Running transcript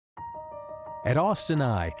At Austin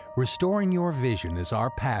Eye, restoring your vision is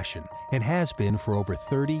our passion and has been for over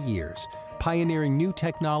 30 years, pioneering new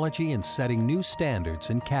technology and setting new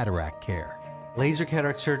standards in cataract care. Laser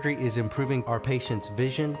cataract surgery is improving our patients'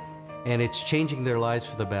 vision, and it's changing their lives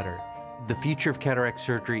for the better. The future of cataract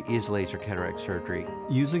surgery is laser cataract surgery.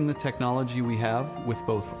 Using the technology we have with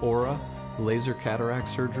both Aura, laser cataract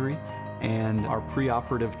surgery, and our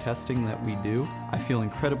preoperative testing that we do, I feel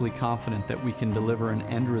incredibly confident that we can deliver an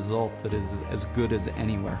end result that is as good as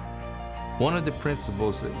anywhere. One of the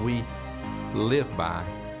principles that we live by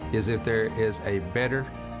is if there is a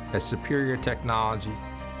superior technology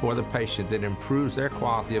for the patient that improves their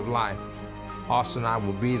quality of life, Austin Eye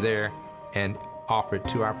will be there and offer it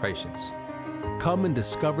to our patients. Come and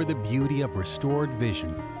discover the beauty of restored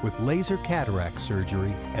vision with laser cataract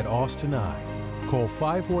surgery at Austin Eye. Call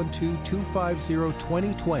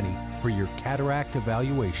 512-250-2020 for your cataract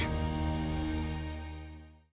evaluation.